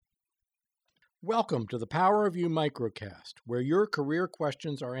Welcome to the Power of You microcast, where your career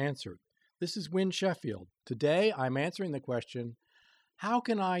questions are answered. This is Win Sheffield. Today, I'm answering the question, how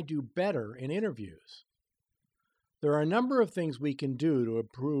can I do better in interviews? There are a number of things we can do to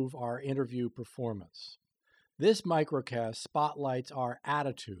improve our interview performance. This microcast spotlights our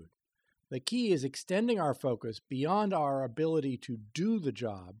attitude. The key is extending our focus beyond our ability to do the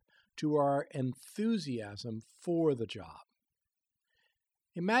job to our enthusiasm for the job.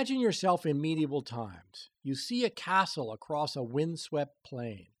 Imagine yourself in medieval times. You see a castle across a windswept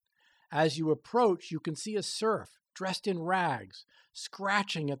plain. As you approach, you can see a serf dressed in rags,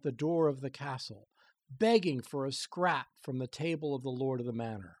 scratching at the door of the castle, begging for a scrap from the table of the lord of the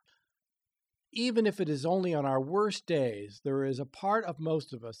manor. Even if it is only on our worst days, there is a part of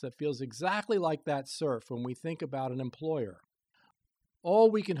most of us that feels exactly like that serf when we think about an employer. All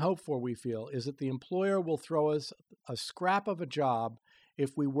we can hope for, we feel, is that the employer will throw us a scrap of a job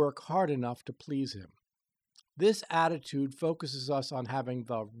if we work hard enough to please him. This attitude focuses us on having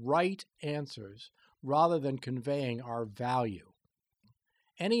the right answers rather than conveying our value.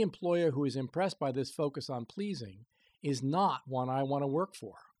 Any employer who is impressed by this focus on pleasing is not one I want to work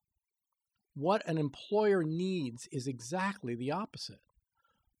for. What an employer needs is exactly the opposite.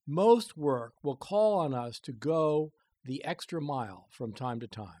 Most work will call on us to go the extra mile from time to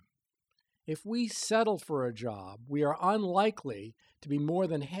time. If we settle for a job, we are unlikely to be more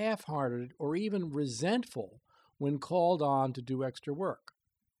than half-hearted or even resentful when called on to do extra work.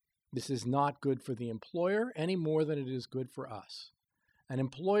 This is not good for the employer any more than it is good for us. An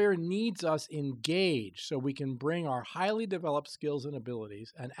employer needs us engaged so we can bring our highly developed skills and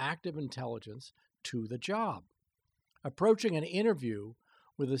abilities and active intelligence to the job. Approaching an interview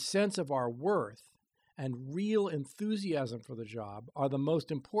with a sense of our worth and real enthusiasm for the job are the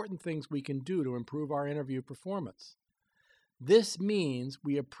most important things we can do to improve our interview performance. This means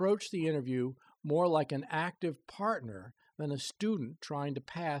we approach the interview more like an active partner than a student trying to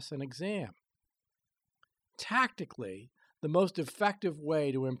pass an exam. Tactically, the most effective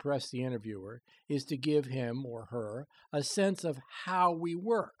way to impress the interviewer is to give him or her a sense of how we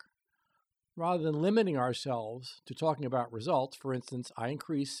work. Rather than limiting ourselves to talking about results, for instance, I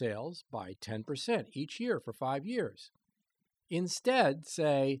increased sales by 10% each year for 5 years. Instead,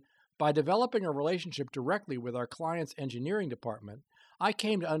 say, by developing a relationship directly with our client's engineering department, I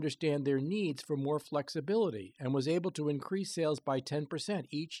came to understand their needs for more flexibility and was able to increase sales by 10%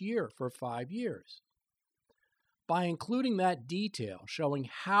 each year for 5 years. By including that detail showing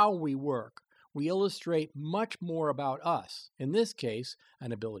how we work, we illustrate much more about us. In this case,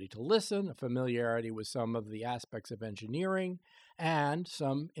 an ability to listen, a familiarity with some of the aspects of engineering, and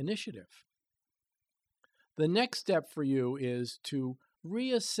some initiative. The next step for you is to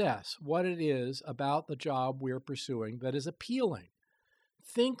reassess what it is about the job we're pursuing that is appealing.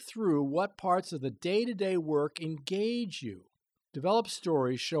 Think through what parts of the day-to-day work engage you. Develop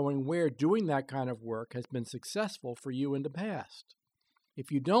stories showing where doing that kind of work has been successful for you in the past. If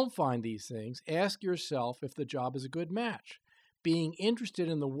you don't find these things, ask yourself if the job is a good match. Being interested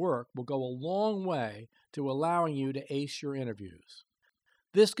in the work will go a long way to allowing you to ace your interviews.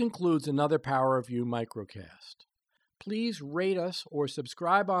 This concludes another Power of You microcast. Please rate us or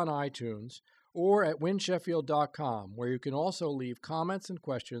subscribe on iTunes or at winsheffield.com, where you can also leave comments and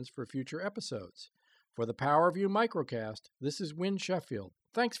questions for future episodes. For the Power of You microcast, this is Win Sheffield.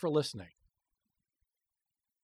 Thanks for listening.